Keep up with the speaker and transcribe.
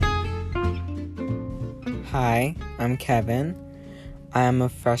Hi, I'm Kevin. I am a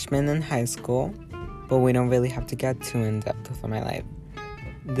freshman in high school, but we don't really have to get too in-depth with my life.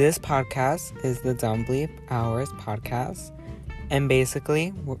 This podcast is the Dumb Bleep Hours podcast, and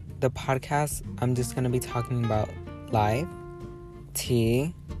basically, the podcast, I'm just going to be talking about life,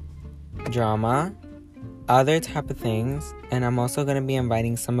 tea, drama, other type of things, and I'm also going to be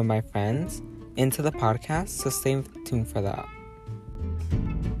inviting some of my friends into the podcast, so stay tuned for that.